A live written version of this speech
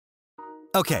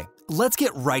Okay, let's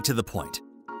get right to the point.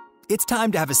 It's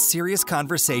time to have a serious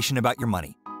conversation about your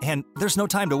money, and there's no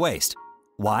time to waste.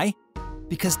 Why?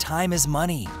 Because time is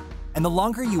money, and the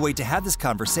longer you wait to have this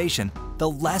conversation, the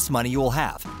less money you will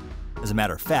have. As a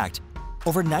matter of fact,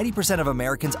 over 90% of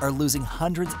Americans are losing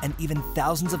hundreds and even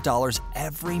thousands of dollars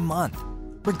every month,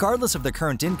 regardless of their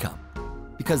current income,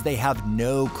 because they have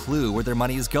no clue where their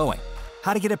money is going,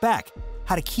 how to get it back,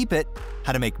 how to keep it,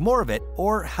 how to make more of it,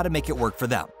 or how to make it work for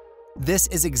them. This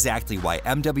is exactly why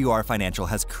MWR Financial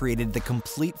has created the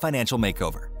Complete Financial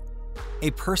Makeover,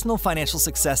 a personal financial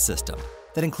success system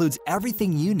that includes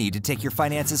everything you need to take your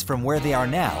finances from where they are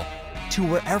now to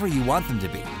wherever you want them to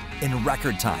be in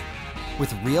record time,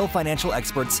 with real financial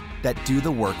experts that do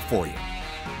the work for you.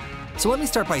 So let me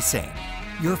start by saying,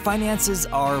 your finances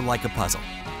are like a puzzle.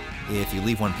 If you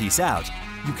leave one piece out,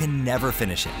 you can never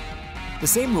finish it. The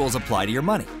same rules apply to your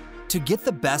money. To get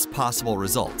the best possible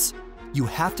results, you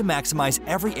have to maximize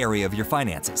every area of your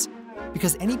finances,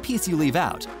 because any piece you leave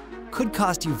out could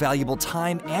cost you valuable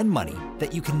time and money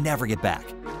that you can never get back.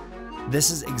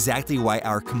 This is exactly why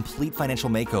our Complete Financial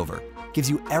Makeover gives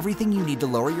you everything you need to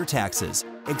lower your taxes,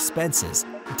 expenses,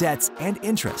 debts, and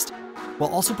interest, while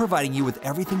also providing you with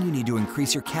everything you need to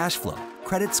increase your cash flow,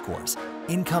 credit scores,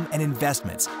 income, and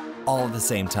investments, all at the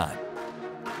same time.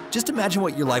 Just imagine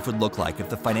what your life would look like if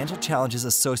the financial challenges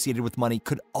associated with money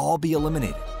could all be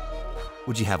eliminated.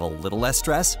 Would you have a little less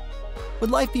stress? Would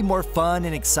life be more fun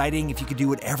and exciting if you could do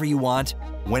whatever you want,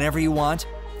 whenever you want,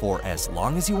 for as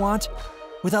long as you want,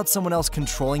 without someone else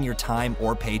controlling your time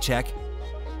or paycheck?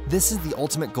 This is the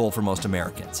ultimate goal for most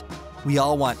Americans. We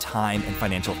all want time and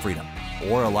financial freedom,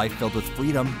 or a life filled with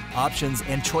freedom, options,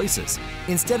 and choices,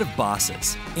 instead of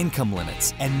bosses, income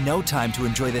limits, and no time to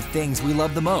enjoy the things we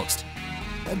love the most.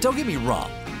 Don't get me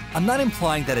wrong, I'm not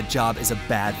implying that a job is a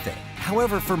bad thing.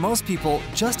 However, for most people,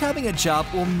 just having a job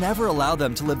will never allow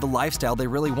them to live the lifestyle they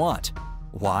really want.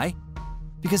 Why?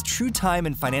 Because true time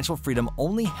and financial freedom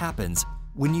only happens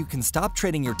when you can stop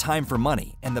trading your time for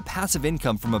money and the passive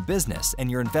income from a business and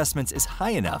your investments is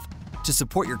high enough to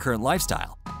support your current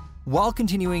lifestyle, while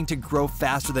continuing to grow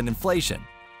faster than inflation,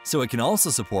 so it can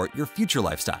also support your future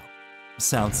lifestyle.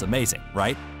 Sounds amazing,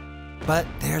 right? But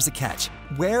there's a catch.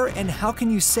 Where and how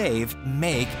can you save,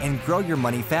 make, and grow your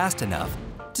money fast enough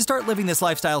to start living this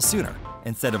lifestyle sooner,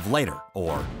 instead of later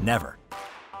or never?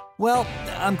 Well,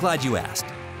 I'm glad you asked,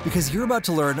 because you're about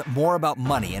to learn more about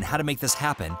money and how to make this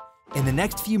happen in the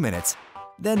next few minutes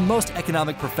than most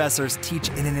economic professors teach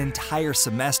in an entire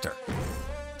semester.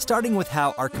 Starting with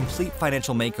how our Complete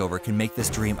Financial Makeover can make this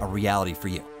dream a reality for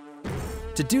you.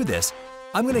 To do this,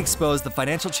 I'm going to expose the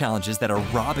financial challenges that are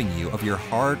robbing you of your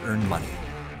hard-earned money,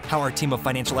 how our team of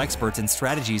financial experts and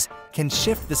strategies can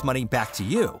shift this money back to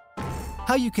you,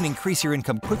 how you can increase your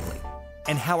income quickly,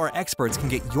 and how our experts can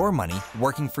get your money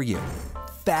working for you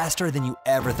faster than you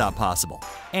ever thought possible.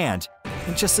 And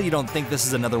just so you don't think this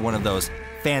is another one of those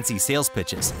fancy sales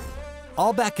pitches,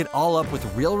 I'll back it all up with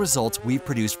real results we've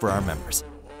produced for our members,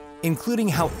 including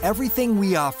how everything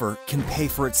we offer can pay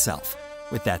for itself.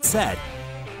 With that said,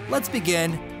 let's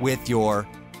begin with your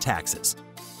taxes.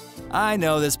 I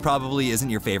know this probably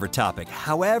isn't your favorite topic.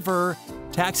 However,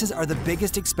 taxes are the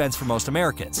biggest expense for most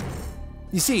Americans.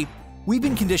 You see, we've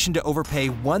been conditioned to overpay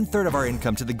 1/3 of our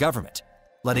income to the government,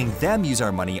 letting them use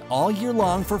our money all year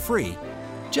long for free,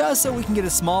 just so we can get a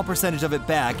small percentage of it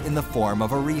back in the form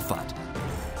of a refund.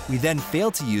 We then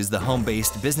fail to use the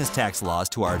home-based business tax laws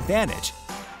to our advantage,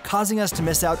 causing us to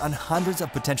miss out on hundreds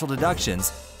of potential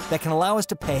deductions that can allow us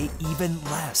to pay even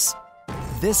less.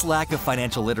 This lack of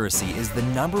financial literacy is the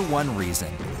 #1 reason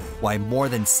why more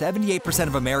than 78%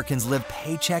 of Americans live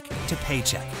paycheck to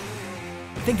paycheck.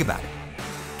 Think about it.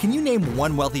 Can you name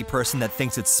one wealthy person that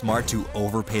thinks it's smart to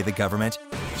overpay the government?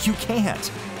 You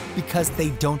can't, because they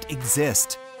don't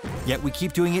exist. Yet we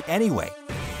keep doing it anyway.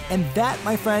 And that,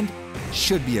 my friend,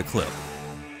 should be a clue.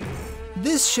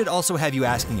 This should also have you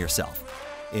asking yourself,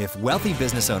 if wealthy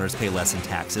business owners pay less in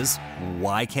taxes,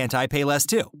 why can't I pay less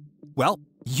too? Well,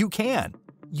 you can.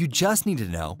 You just need to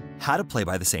know how to play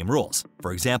by the same rules.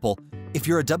 For example, if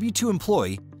you're a W-2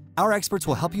 employee, our experts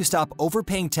will help you stop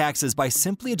overpaying taxes by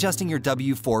simply adjusting your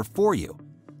W-4 for you,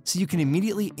 so you can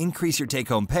immediately increase your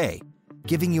take-home pay,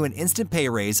 giving you an instant pay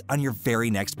raise on your very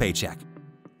next paycheck.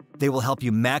 They will help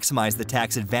you maximize the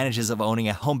tax advantages of owning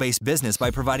a home-based business by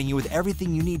providing you with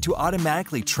everything you need to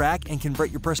automatically track and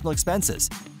convert your personal expenses,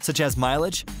 such as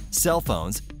mileage, cell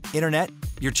phones, internet,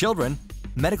 your children,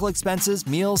 medical expenses,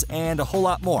 meals, and a whole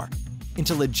lot more,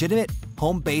 into legitimate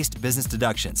home-based business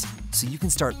deductions, so you can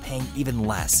start paying even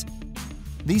less.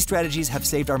 These strategies have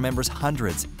saved our members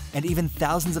hundreds and even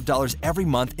thousands of dollars every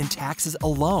month in taxes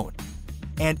alone.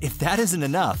 And if that isn't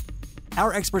enough,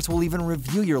 our experts will even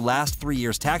review your last 3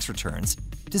 years' tax returns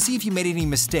to see if you made any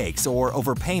mistakes or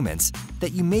overpayments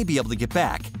that you may be able to get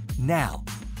back now.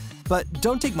 But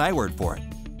don't take my word for it.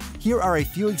 Here are a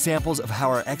few examples of how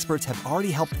our experts have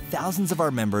already helped thousands of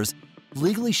our members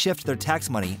legally shift their tax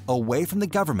money away from the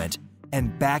government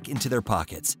and back into their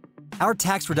pockets. Our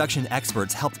tax reduction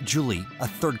experts helped Julie, a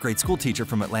third-grade school teacher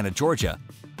from Atlanta, Georgia,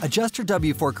 adjust her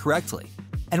W-4 correctly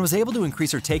and was able to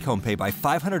increase her take-home pay by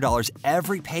 $500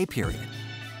 every pay period,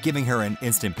 giving her an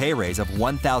instant pay raise of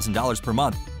 $1,000 per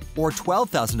month or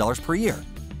 $12,000 per year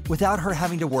without her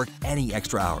having to work any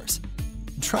extra hours.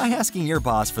 Try asking your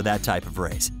boss for that type of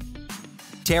raise.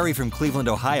 Terry from Cleveland,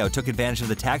 Ohio took advantage of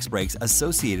the tax breaks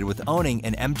associated with owning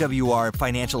an MWR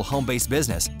financial home-based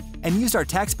business and used our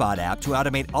TaxBot app to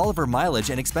automate all of her mileage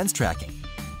and expense tracking.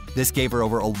 This gave her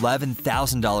over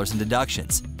 $11,000 in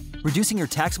deductions, reducing her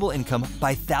taxable income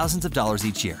by thousands of dollars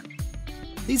each year.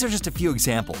 These are just a few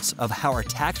examples of how our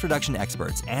tax reduction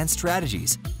experts and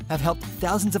strategies have helped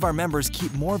thousands of our members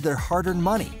keep more of their hard-earned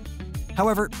money.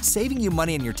 However, saving you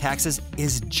money on your taxes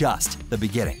is just the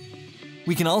beginning.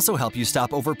 We can also help you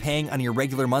stop overpaying on your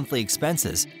regular monthly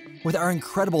expenses with our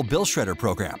incredible Bill Shredder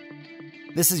program.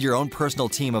 This is your own personal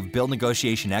team of bill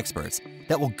negotiation experts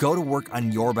that will go to work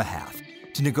on your behalf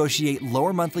to negotiate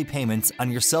lower monthly payments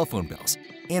on your cell phone bills,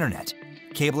 internet,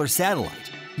 cable or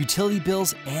satellite, utility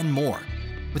bills, and more,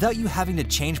 without you having to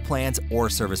change plans or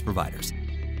service providers,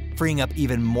 freeing up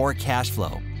even more cash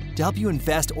flow to help you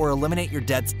invest or eliminate your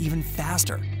debts even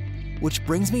faster. Which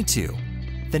brings me to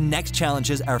the next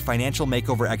challenges our financial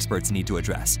makeover experts need to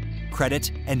address: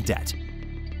 credit and debt.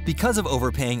 Because of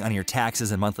overpaying on your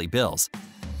taxes and monthly bills,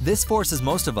 this forces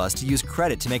most of us to use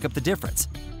credit to make up the difference.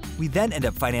 We then end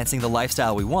up financing the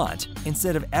lifestyle we want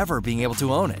instead of ever being able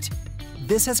to own it.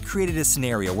 This has created a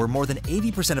scenario where more than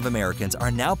 80% of Americans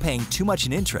are now paying too much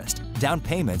in interest, down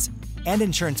payments, and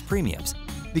insurance premiums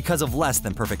because of less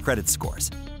than perfect credit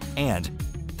scores. And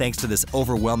thanks to this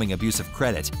overwhelming abuse of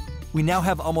credit, we now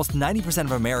have almost 90%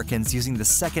 of Americans using the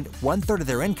second one-third of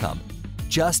their income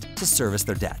just to service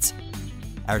their debts.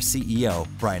 Our CEO,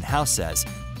 Brian House, says,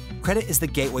 "Credit is the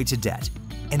gateway to debt,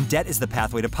 and debt is the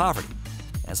pathway to poverty.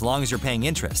 As long as you're paying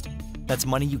interest, that's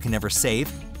money you can never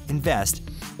save, invest,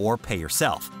 or pay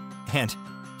yourself." And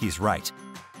he's right.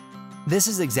 This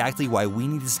is exactly why we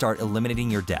need to start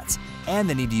eliminating your debts and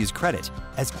the need to use credit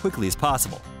as quickly as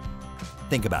possible.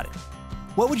 Think about it.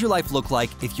 What would your life look like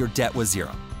if your debt was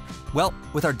zero? Well,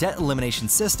 with our debt elimination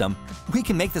system, we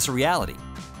can make this a reality.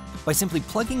 By simply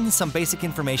plugging some basic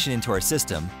information into our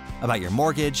system about your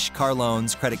mortgage, car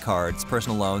loans, credit cards,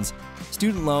 personal loans,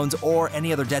 student loans, or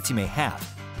any other debts you may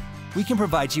have, we can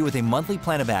provide you with a monthly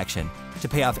plan of action to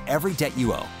pay off every debt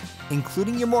you owe,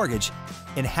 including your mortgage,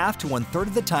 in half to one-third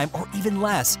of the time or even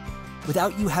less,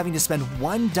 without you having to spend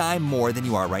one dime more than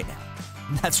you are right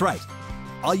now. That's right.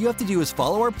 All you have to do is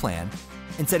follow our plan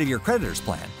instead of your creditor's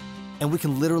plan, and we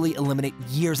can literally eliminate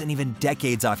years and even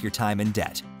decades off your time in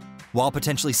debt, while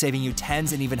potentially saving you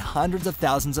tens and even hundreds of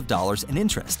thousands of dollars in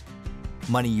interest.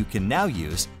 Money you can now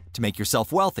use to make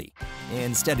yourself wealthy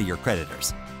instead of your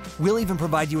creditors. We'll even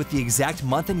provide you with the exact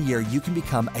month and year you can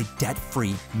become a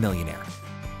debt-free millionaire.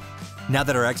 Now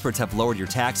that our experts have lowered your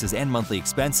taxes and monthly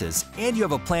expenses, and you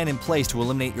have a plan in place to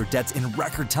eliminate your debts in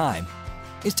record time,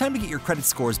 it's time to get your credit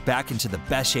scores back into the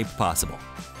best shape possible.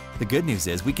 The good news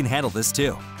is we can handle this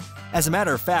too. As a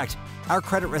matter of fact, our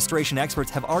credit restoration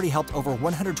experts have already helped over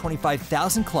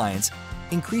 125,000 clients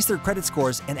increase their credit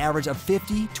scores an average of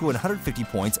 50 to 150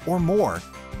 points or more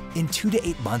in 2 to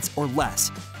 8 months or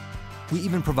less. We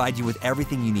even provide you with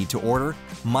everything you need to order,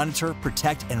 monitor,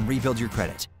 protect, and rebuild your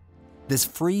credit. This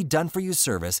free, done-for-you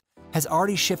service has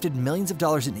already shifted millions of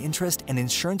dollars in interest and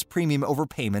insurance premium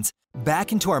overpayments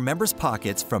back into our members'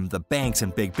 pockets from the banks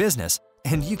and big business,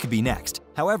 and you could be next.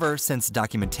 However, since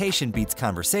documentation beats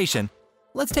conversation,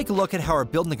 let's take a look at how our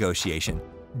bill negotiation,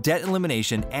 debt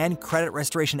elimination, and credit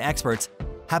restoration experts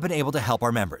have been able to help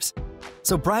our members.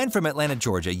 So Brian from Atlanta,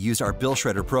 Georgia used our Bill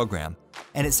Shredder program,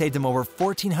 and it saved him over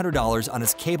 $1,400 on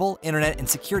his cable, internet, and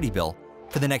security bill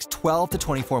for the next 12 to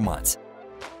 24 months.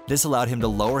 This allowed him to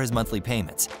lower his monthly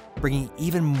payments, bringing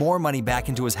even more money back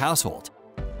into his household,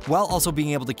 while also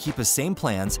being able to keep his same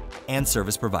plans and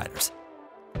service providers.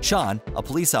 Sean, a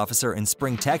police officer in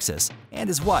Spring, Texas, and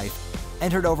his wife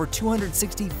entered over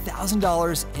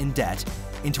 $260,000 in debt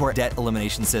into our debt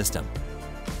elimination system.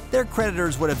 Their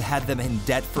creditors would have had them in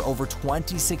debt for over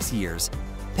 26 years,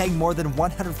 paying more than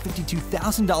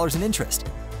 $152,000 in interest.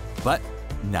 But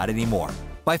not anymore.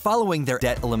 By following their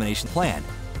debt elimination plan,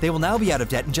 they will now be out of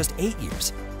debt in just 8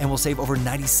 years and will save over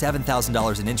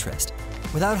 $97,000 in interest.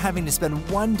 without having to spend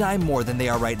one dime more than they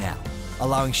are right now,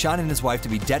 allowing Sean and his wife to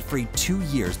be debt-free 2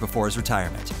 years before his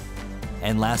retirement.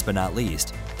 And last but not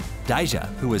least, Daija,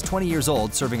 who was 20 years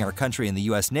old serving our country in the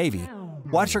US Navy,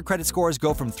 watched her credit scores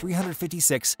go from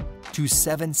 356 to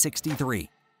 763.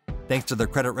 Thanks to their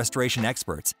credit restoration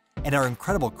experts and our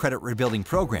incredible credit rebuilding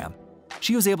program,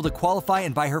 she was able to qualify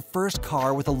and buy her first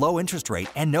car with a low interest rate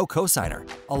and no cosigner,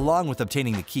 along with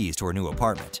obtaining the keys to her new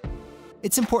apartment.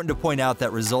 It's important to point out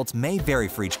that results may vary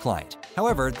for each client.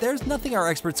 However, there's nothing our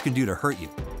experts can do to hurt you.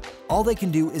 All they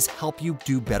can do is help you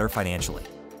do better financially.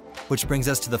 Which brings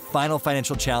us to the final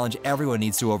financial challenge everyone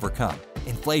needs to overcome: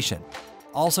 inflation,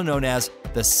 also known as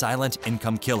the silent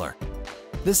income killer.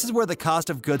 This is where the cost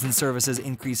of goods and services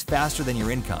increase faster than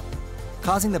your income,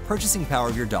 causing the purchasing power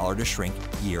of your dollar to shrink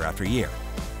year after year.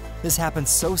 This happens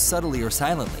so subtly or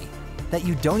silently that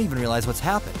you don't even realize what's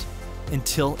happened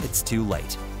until it's too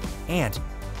late. And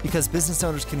because business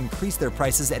owners can increase their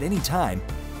prices at any time,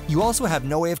 you also have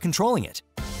no way of controlling it.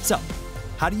 So,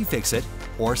 how do you fix it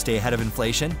or stay ahead of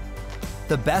inflation?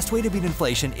 The best way to beat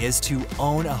inflation is to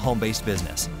own a home-based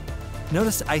business.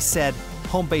 Notice I said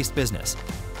home-based business,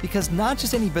 because not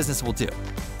just any business will do.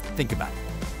 Think about it.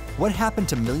 What happened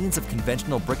to millions of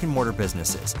conventional brick-and-mortar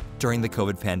businesses during the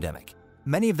COVID pandemic?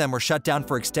 Many of them were shut down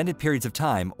for extended periods of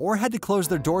time or had to close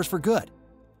their doors for good.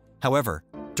 However,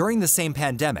 during the same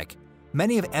pandemic,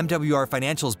 many of MWR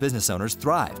Financial's business owners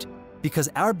thrived because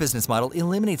our business model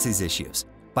eliminates these issues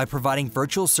by providing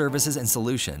virtual services and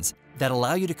solutions that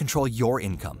allow you to control your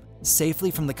income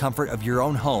safely from the comfort of your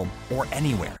own home or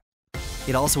anywhere.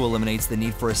 It also eliminates the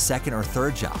need for a second or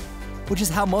third job, which is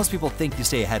how most people think you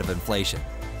stay ahead of inflation.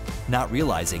 Not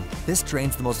realizing this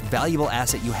drains the most valuable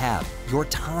asset you have, your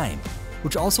time,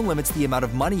 which also limits the amount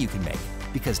of money you can make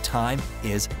because time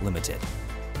is limited.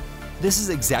 This is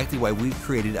exactly why we've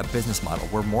created a business model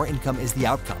where more income is the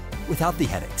outcome, without the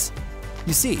headaches.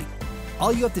 You see,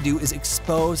 all you have to do is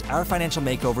expose our financial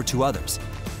makeover to others.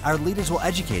 Our leaders will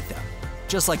educate them,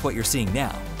 just like what you're seeing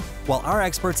now, while our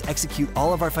experts execute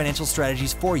all of our financial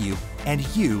strategies for you and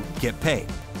you get paid.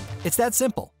 It's that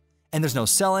simple, and there's no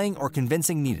selling or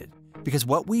convincing needed, because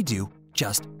what we do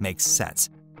just makes sense.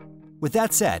 With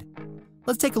that said,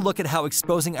 let's take a look at how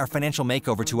exposing our financial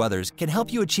makeover to others can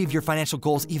help you achieve your financial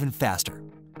goals even faster.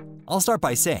 I'll start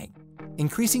by saying,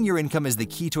 increasing your income is the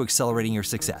key to accelerating your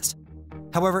success.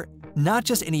 However, not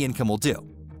just any income will do.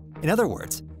 In other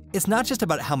words, it's not just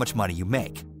about how much money you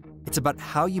make. It's about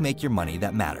how you make your money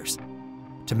that matters.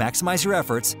 To maximize your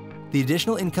efforts, the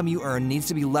additional income you earn needs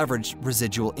to be leveraged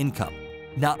residual income,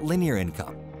 not linear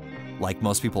income, like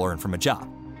most people earn from a job.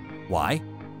 Why?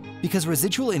 Because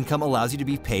residual income allows you to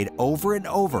be paid over and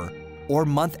over, or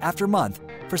month after month,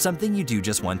 for something you do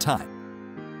just one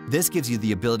time. This gives you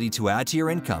the ability to add to your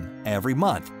income every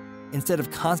month, instead of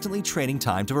constantly trading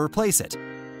time to replace it.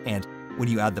 And when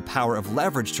you add the power of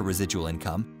leverage to residual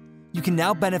income, you can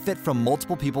now benefit from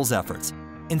multiple people's efforts,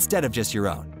 instead of just your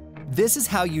own. This is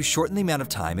how you shorten the amount of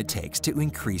time it takes to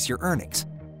increase your earnings.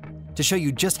 To show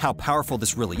you just how powerful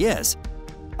this really is,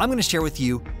 I'm going to share with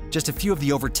you just a few of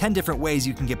the over 10 different ways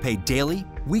you can get paid daily,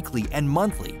 weekly, and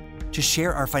monthly to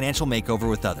share our financial makeover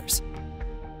with others.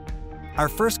 Our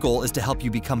first goal is to help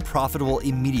you become profitable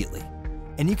immediately,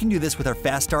 and you can do this with our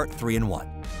Fast Start 3-in-1.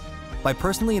 By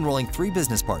personally enrolling 3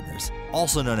 business partners,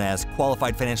 also known as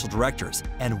qualified financial directors,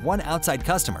 and 1 outside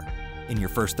customer in your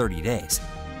first 30 days,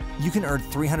 you can earn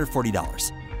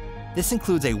 $340. This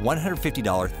includes a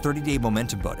 $150 30-day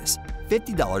momentum bonus,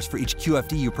 $50 for each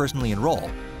QFD you personally enroll,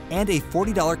 and a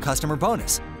 $40 customer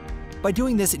bonus. By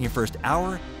doing this in your first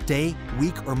hour, day,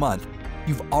 week, or month,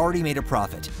 you've already made a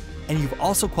profit, and you've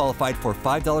also qualified for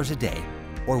 $5 a day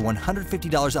or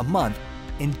 $150 a month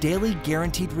in daily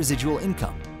guaranteed residual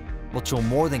income, which will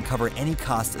more than cover any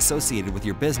costs associated with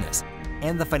your business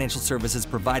and the financial services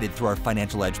provided through our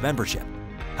Financial Edge membership.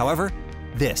 However,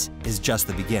 this is just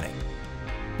the beginning.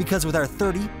 Because with our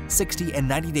 30, 60, and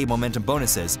 90-day momentum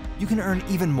bonuses, you can earn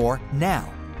even more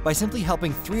now by simply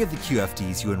helping 3 of the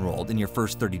QFDs you enrolled in your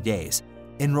first 30 days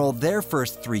enroll their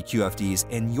first 3 QFDs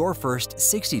in your first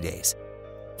 60 days.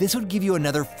 This would give you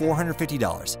another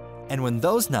 $450, and when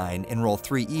those 9 enroll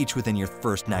 3 each within your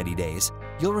first 90 days,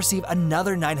 you'll receive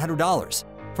another $900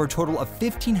 for a total of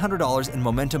 $1,500 in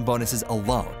momentum bonuses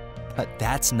alone. But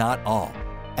that's not all.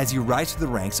 As you rise through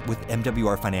the ranks with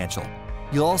MWR Financial,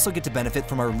 you'll also get to benefit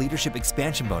from our leadership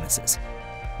expansion bonuses.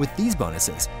 With these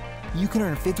bonuses, you can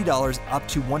earn $50 up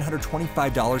to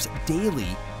 $125 daily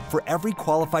for every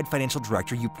qualified financial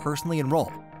director you personally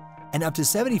enroll, and up to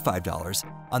 $75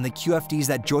 on the QFDs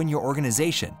that join your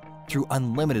organization through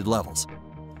unlimited levels.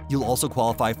 You'll also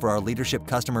qualify for our leadership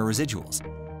customer residuals,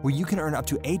 where you can earn up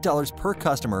to $8 per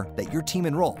customer that your team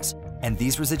enrolls, and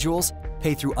these residuals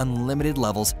pay through unlimited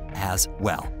levels as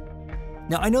well.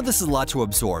 Now, I know this is a lot to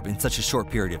absorb in such a short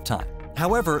period of time.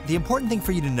 However, the important thing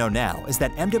for you to know now is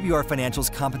that MWR Financial's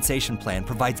compensation plan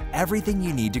provides everything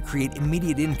you need to create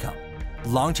immediate income,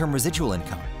 long-term residual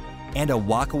income, and a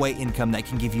walk-away income that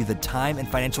can give you the time and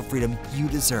financial freedom you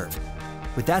deserve.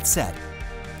 With that said,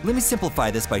 let me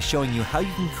simplify this by showing you how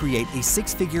you can create a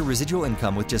six-figure residual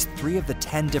income with just 3 of the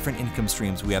 10 different income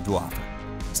streams we have to offer,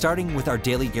 starting with our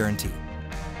daily guarantee.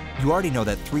 You already know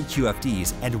that 3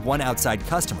 QFDs and 1 outside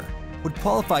customer would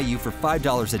qualify you for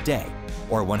 $5 a day,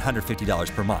 or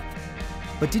 $150 per month.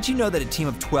 But did you know that a team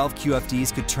of 12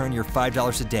 QFDs could turn your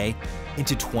 $5 a day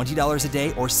into $20 a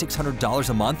day or $600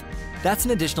 a month? That's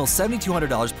an additional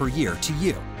 $7,200 per year to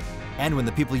you. And when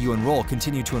the people you enroll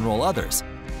continue to enroll others,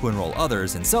 who enroll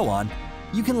others, and so on,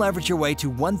 you can leverage your way to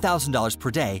 $1,000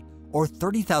 per day or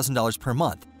 $30,000 per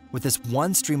month with this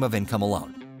one stream of income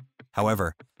alone.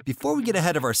 However, before we get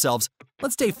ahead of ourselves,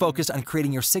 let's stay focused on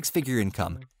creating your six-figure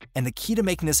income, and the key to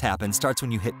making this happen starts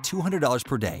when you hit $200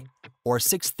 per day or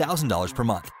 $6,000 per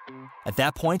month. At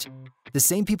that point, the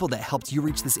same people that helped you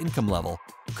reach this income level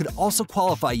could also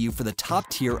qualify you for the top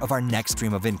tier of our next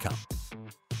stream of income,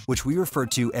 which we refer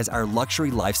to as our luxury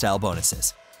lifestyle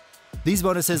bonuses. These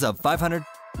bonuses of $500,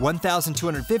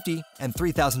 $1,250, and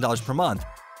 $3,000 per month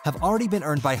have already been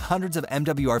earned by hundreds of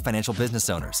MWR financial business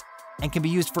owners and can be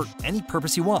used for any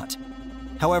purpose you want.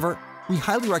 However, we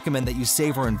highly recommend that you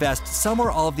save or invest some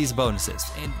or all of these bonuses,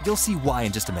 and you'll see why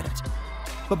in just a minute.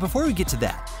 But before we get to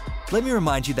that, let me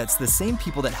remind you that's the same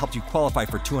people that helped you qualify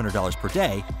for $200 per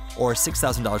day or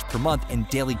 $6,000 per month in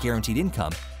daily guaranteed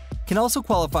income can also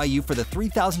qualify you for the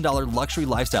 $3,000 luxury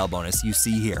lifestyle bonus you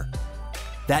see here.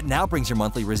 That now brings your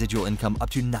monthly residual income up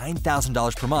to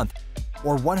 $9,000 per month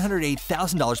or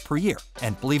 $108,000 per year.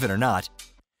 And believe it or not,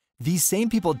 these same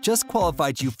people just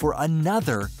qualified you for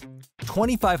another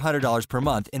 $2,500 per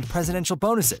month in presidential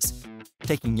bonuses,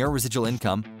 taking your residual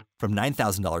income from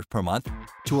 $9,000 per month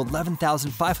to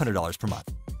 $11,500 per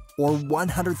month, or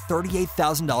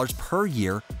 $138,000 per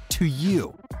year to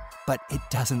you. But it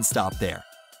doesn't stop there,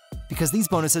 because these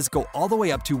bonuses go all the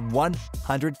way up to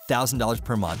 $100,000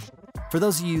 per month for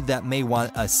those of you that may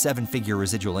want a 7-figure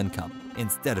residual income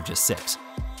instead of just 6.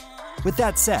 With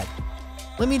that said,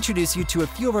 let me introduce you to a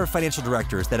few of our financial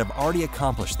directors that have already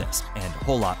accomplished this, and a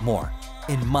whole lot more,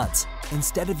 in months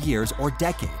instead of years or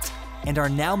decades, and are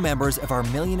now members of our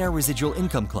Millionaire Residual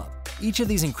Income Club. Each of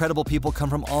these incredible people come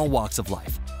from all walks of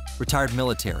life: retired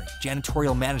military,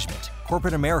 janitorial management,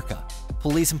 corporate America,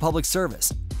 police and public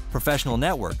service, professional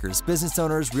networkers, business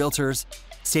owners, realtors,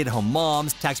 stay-at-home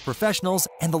moms, tax professionals,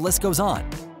 and the list goes on.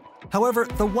 However,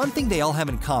 the one thing they all have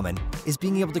in common is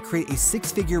being able to create a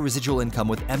 6-figure residual income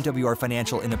with MWR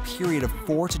Financial in a period of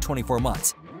 4 to 24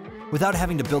 months, without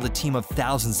having to build a team of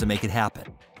thousands to make it happen.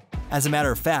 As a matter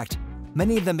of fact,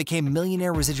 many of them became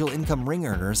millionaire residual income ring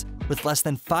earners with less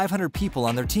than 500 people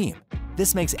on their team.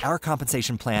 This makes our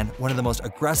compensation plan one of the most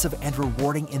aggressive and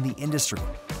rewarding in the industry.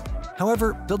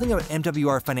 However, building an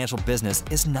MWR financial business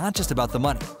is not just about the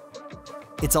money.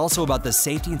 It's also about the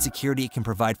safety and security it can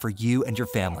provide for you and your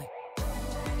family.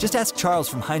 Just ask Charles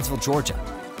from Hinesville, Georgia.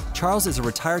 Charles is a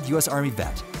retired U.S. Army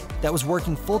vet that was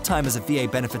working full-time as a VA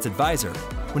benefits advisor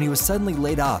when he was suddenly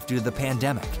laid off due to the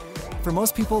pandemic. For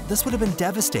most people, this would have been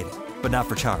devastating, but not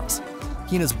for Charles.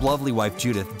 He and his lovely wife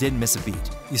Judith didn't miss a beat.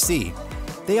 You see,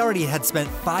 they already had spent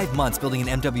 5 months building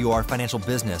an MWR financial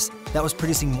business that was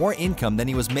producing more income than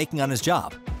he was making on his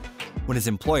job. When his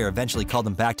employer eventually called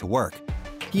him back to work,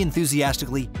 he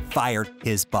enthusiastically fired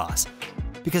his boss,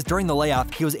 because during the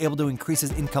layoff, he was able to increase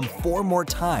his income 4 more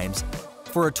times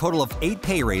for a total of 8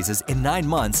 pay raises in 9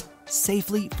 months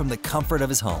safely from the comfort of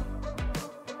his home.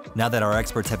 Now that our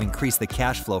experts have increased the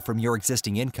cash flow from your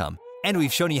existing income, and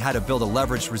we've shown you how to build a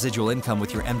leveraged residual income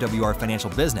with your MWR financial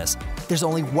business, there's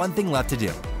only one thing left to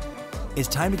do. It's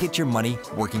time to get your money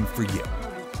working for you.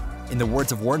 In the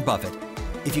words of Warren Buffett,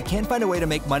 if you can't find a way to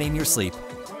make money in your sleep,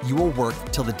 you will work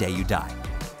till the day you die.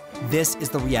 This is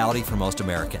the reality for most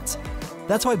Americans.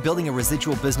 That's why building a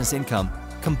residual business income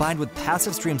combined with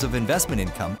passive streams of investment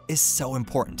income is so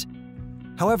important.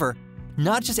 However,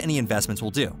 not just any investments will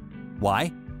do.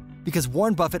 Why? Because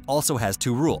Warren Buffett also has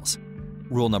 2 rules.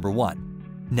 Rule number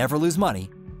 1, never lose money,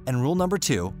 and rule number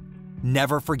 2,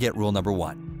 never forget rule number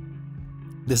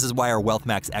 1. This is why our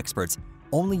WealthMax experts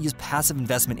only use passive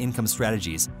investment income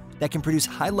strategies that can produce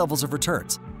high levels of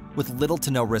returns with little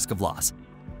to no risk of loss.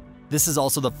 This is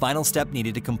also the final step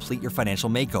needed to complete your financial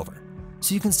makeover,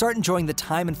 so you can start enjoying the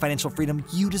time and financial freedom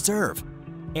you deserve.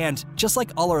 And just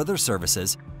like all our other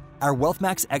services, our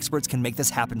WealthMax experts can make this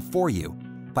happen for you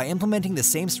by implementing the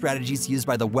same strategies used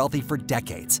by the wealthy for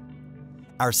decades.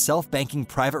 Our self-banking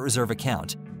private reserve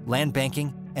account, land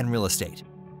banking, and real estate.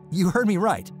 You heard me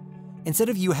right. Instead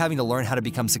of you having to learn how to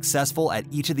become successful at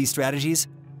each of these strategies,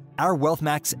 our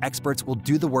WealthMax experts will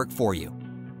do the work for you.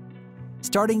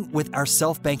 Starting with our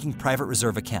self-banking private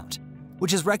reserve account,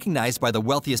 which is recognized by the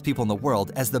wealthiest people in the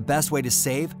world as the best way to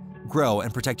save, grow,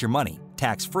 and protect your money,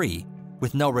 tax-free,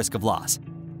 with no risk of loss.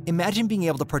 Imagine being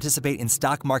able to participate in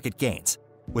stock market gains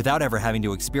without ever having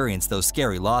to experience those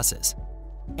scary losses.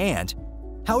 And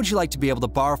how would you like to be able to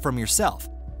borrow from yourself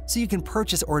so you can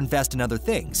purchase or invest in other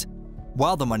things,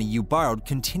 while the money you borrowed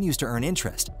continues to earn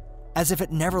interest, as if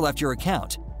it never left your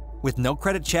account, with no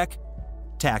credit check,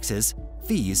 taxes,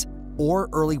 fees, or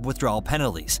early withdrawal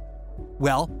penalties?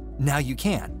 Well, now you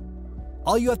can.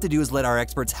 All you have to do is let our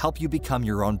experts help you become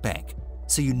your own bank,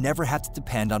 so you never have to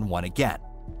depend on one again.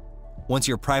 Once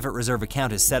your private reserve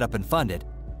account is set up and funded,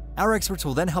 our experts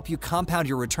will then help you compound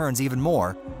your returns even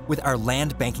more with our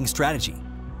land banking strategy.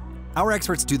 Our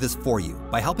experts do this for you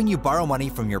by helping you borrow money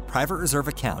from your private reserve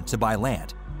account to buy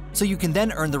land, so you can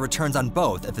then earn the returns on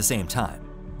both at the same time.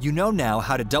 You know now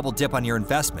how to double dip on your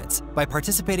investments by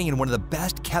participating in one of the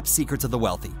best kept secrets of the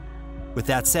wealthy. With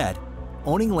that said,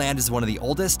 owning land is one of the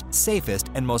oldest, safest,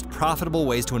 and most profitable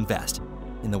ways to invest.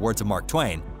 In the words of Mark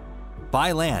Twain,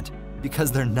 buy land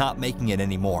because they're not making it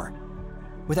anymore.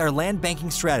 With our land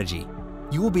banking strategy,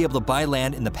 you will be able to buy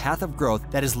land in the path of growth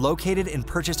that is located and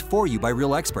purchased for you by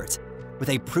real experts with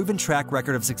a proven track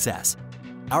record of success.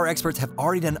 Our experts have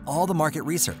already done all the market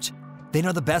research. They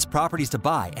know the best properties to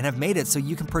buy and have made it so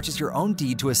you can purchase your own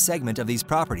deed to a segment of these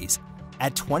properties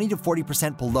at 20 to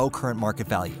 40% below current market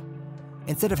value,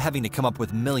 instead of having to come up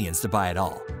with millions to buy it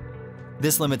all.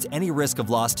 This limits any risk of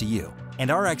loss to you, and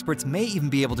our experts may even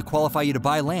be able to qualify you to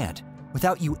buy land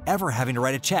without you ever having to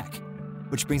write a check.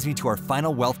 Which brings me to our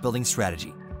final wealth building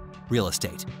strategy, real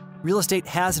estate. Real estate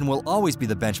has and will always be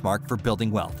the benchmark for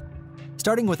building wealth.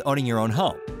 Starting with owning your own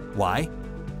home. Why?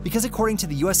 Because according to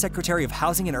the U.S. Secretary of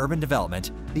Housing and Urban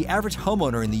Development, the average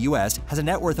homeowner in the U.S. has a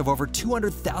net worth of over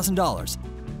 $200,000,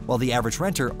 while the average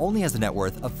renter only has a net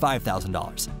worth of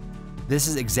 $5,000. This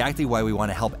is exactly why we want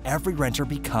to help every renter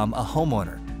become a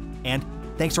homeowner. And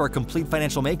thanks to our Complete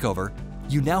Financial Makeover,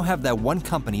 you now have that one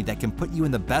company that can put you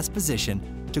in the best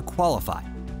position to qualify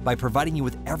by providing you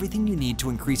with everything you need to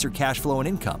increase your cash flow and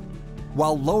income,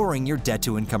 while lowering your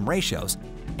debt-to-income ratios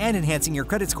and enhancing your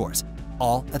credit scores,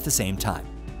 all at the same time.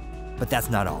 But that's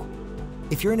not all.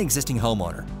 If you're an existing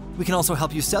homeowner, we can also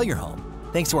help you sell your home,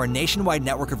 thanks to our nationwide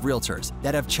network of realtors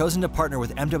that have chosen to partner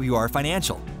with MWR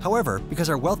Financial. However, because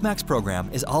our WealthMax program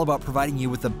is all about providing you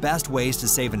with the best ways to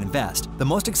save and invest, the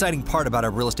most exciting part about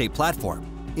our real estate platform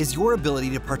is your ability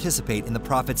to participate in the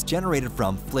profits generated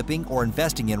from flipping or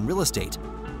investing in real estate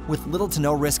with little to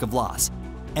no risk of loss,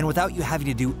 and without you having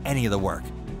to do any of the work.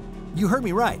 You heard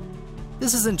me right.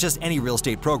 This isn't just any real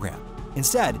estate program.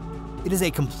 Instead, it is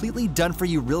a completely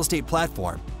done-for-you real estate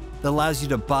platform that allows you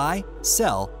to buy,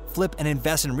 sell, flip, and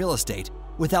invest in real estate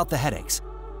without the headaches.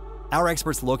 Our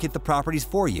experts locate the properties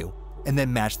for you and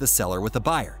then match the seller with the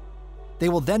buyer. They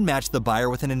will then match the buyer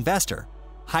with an investor,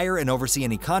 hire and oversee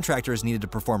any contractors needed to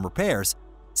perform repairs,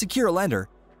 secure a lender,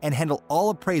 and handle all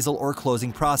appraisal or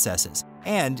closing processes.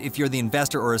 And if you're the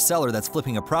investor or a seller that's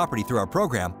flipping a property through our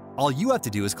program, all you have to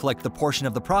do is collect the portion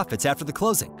of the profits after the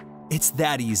closing. It's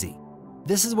that easy.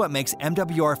 This is what makes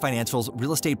MWR Financial's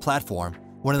real estate platform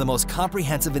one of the most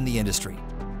comprehensive in the industry.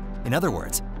 In other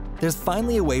words, there's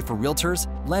finally a way for realtors,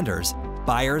 lenders,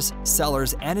 buyers,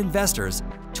 sellers, and investors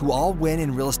to all win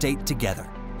in real estate together.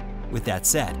 With that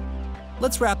said,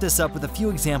 let's wrap this up with a few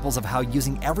examples of how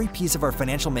using every piece of our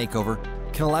financial makeover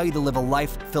can allow you to live a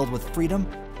life filled with freedom,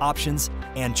 options,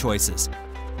 and choices.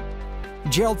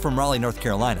 Gerald from Raleigh, North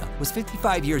Carolina, was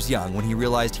 55 years young when he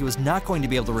realized he was not going to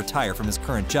be able to retire from his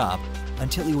current job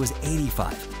until he was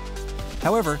 85.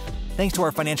 However, thanks to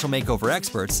our financial makeover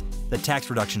experts, the tax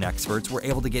reduction experts were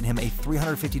able to get him a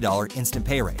 $350 instant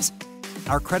pay raise.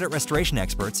 Our credit restoration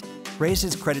experts raised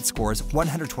his credit scores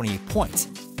 128 points,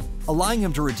 allowing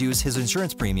him to reduce his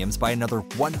insurance premiums by another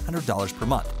 $100 per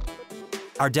month.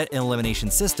 Our debt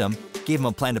elimination system gave him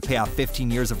a plan to pay off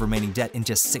 15 years of remaining debt in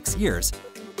just 6 years,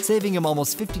 saving him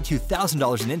almost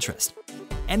 $52,000 in interest.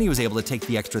 And he was able to take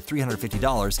the extra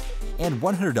 $350 and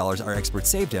 $100 our experts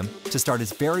saved him to start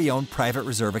his very own private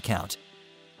reserve account.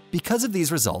 Because of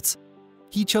these results,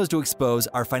 he chose to expose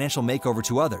our financial makeover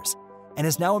to others and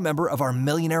is now a member of our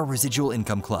Millionaire Residual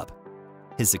Income Club.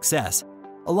 His success,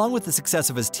 along with the success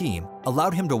of his team,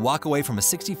 allowed him to walk away from a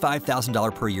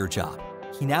 $65,000 per year job.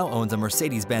 He now owns a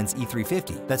Mercedes-Benz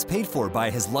E350 that's paid for by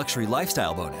his luxury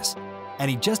lifestyle bonus. and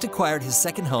he just acquired his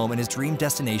second home in his dream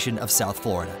destination of South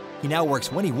Florida. He now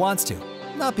works when he wants to,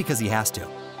 not because he has to,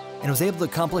 and was able to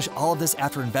accomplish all of this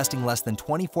after investing less than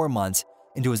 24 months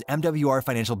into his MWR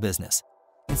financial business,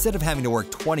 instead of having to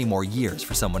work 20 more years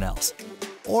for someone else.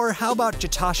 Or how about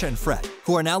Jatasha and Fred,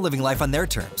 who are now living life on their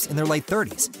terms in their late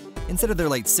 30s, instead of their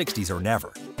late 60s or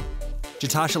never.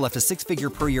 Jatasha left a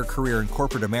six-figure per year career in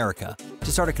corporate America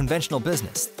to start a conventional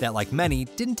business that, like many,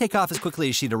 didn't take off as quickly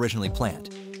as she'd originally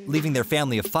planned, leaving their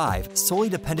family of 5 solely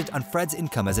dependent on Fred's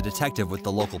income as a detective with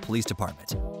the local police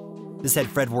department. This had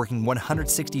Fred working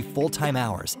 160 full-time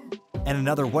hours and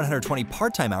another 120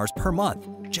 part-time hours per month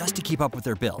just to keep up with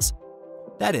their bills.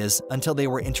 That is, until they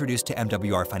were introduced to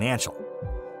MWR Financial.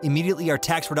 Immediately, our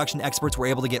tax reduction experts were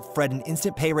able to get Fred an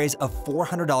instant pay raise of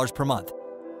 $400 per month.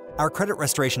 Our credit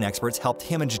restoration experts helped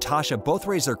him and Jatasha both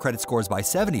raise their credit scores by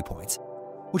 70 points,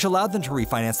 which allowed them to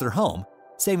refinance their home,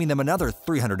 saving them another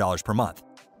 $300 per month.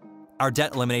 Our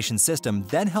debt elimination system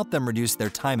then helped them reduce their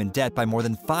time in debt by more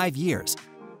than 5 years,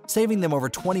 saving them over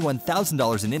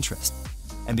 $21,000 in interest.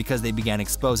 And because they began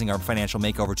exposing our financial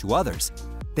makeover to others,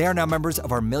 they are now members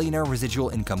of our Millionaire Residual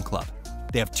Income Club.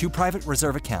 They have 2 private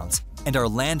reserve accounts and are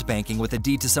land banking with a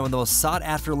deed to some of the most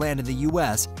sought-after land in the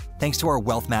U.S. thanks to our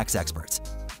Wealth Max experts.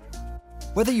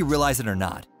 Whether you realize it or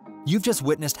not, you've just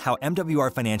witnessed how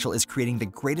MWR Financial is creating the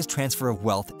greatest transfer of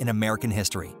wealth in American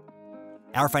history.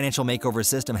 Our financial makeover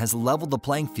system has leveled the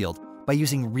playing field by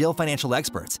using real financial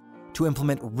experts to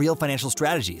implement real financial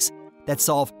strategies that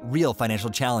solve real financial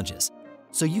challenges,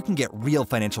 so you can get real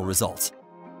financial results.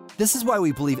 This is why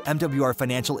we believe MWR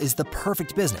Financial is the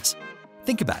perfect business.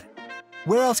 Think about it.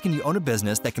 Where else can you own a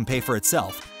business that can pay for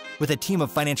itself with a team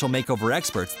of financial makeover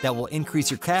experts that will increase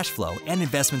your cash flow and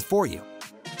investments for you,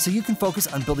 so you can focus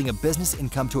on building a business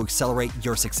income to accelerate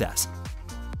your success?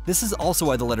 This is also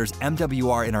why the letters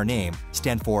MWR in our name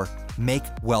stand for Make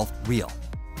Wealth Real,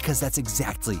 because that's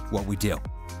exactly what we do.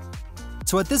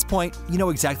 So at this point, you know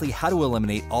exactly how to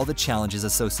eliminate all the challenges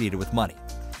associated with money,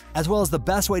 as well as the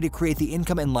best way to create the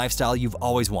income and lifestyle you've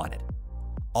always wanted.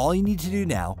 All you need to do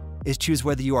now is choose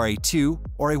whether you are a 2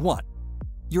 or a 1.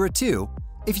 You're a 2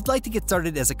 if you'd like to get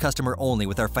started as a customer only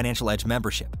with our Financial Edge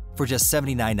membership for just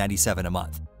 $79.97 a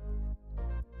month.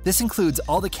 This includes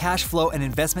all the cash flow and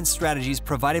investment strategies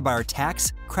provided by our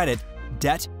tax, credit,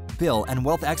 debt, bill, and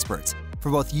wealth experts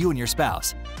for both you and your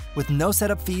spouse, with no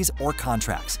setup fees or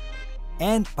contracts.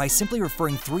 And by simply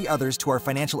referring 3 others to our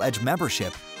Financial Edge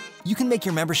membership, you can make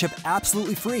your membership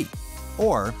absolutely free.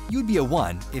 Or you'd be a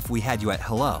 1 if we had you at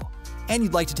hello, and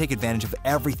you'd like to take advantage of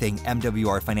everything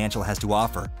MWR Financial has to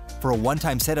offer for a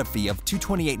one-time setup fee of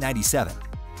 $228.97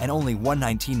 and only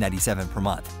 $119.97 per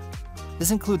month. This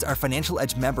includes our Financial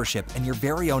Edge membership and your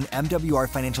very own MWR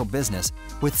Financial business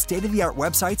with state-of-the-art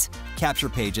websites, capture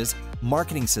pages,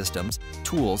 marketing systems,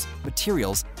 tools,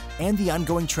 materials, and the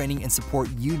ongoing training and support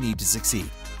you need to succeed.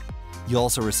 You'll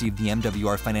also receive the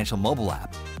MWR Financial mobile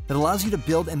app that allows you to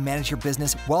build and manage your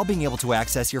business while being able to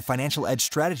access your Financial Edge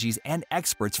strategies and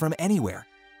experts from anywhere.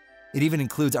 It even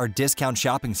includes our discount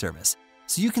shopping service,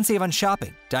 so you can save on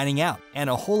shopping, dining out, and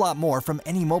a whole lot more from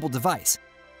any mobile device.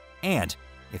 And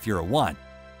if you're a 1,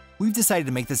 we've decided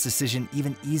to make this decision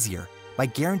even easier by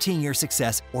guaranteeing your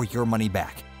success or your money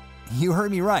back. You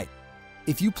heard me right.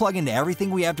 If you plug into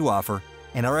everything we have to offer,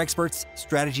 and our experts,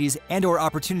 strategies, and/or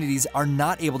opportunities are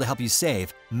not able to help you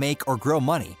save, make, or grow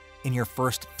money in your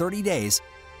first 30 days,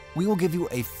 we will give you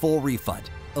a full refund,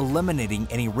 eliminating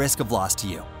any risk of loss to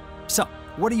you. So,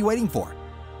 what are you waiting for?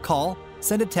 Call,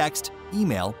 send a text,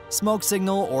 email, smoke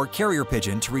signal, or carrier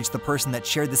pigeon to reach the person that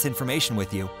shared this information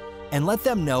with you, and let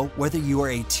them know whether you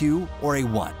are a 2 or a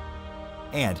 1.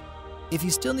 And if you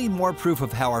still need more proof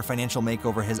of how our financial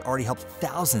makeover has already helped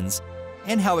thousands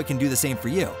and how it can do the same for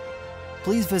you,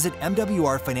 please visit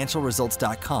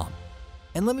MWRFinancialResults.com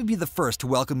and let me be the first to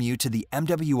welcome you to the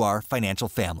MWR Financial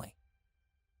family.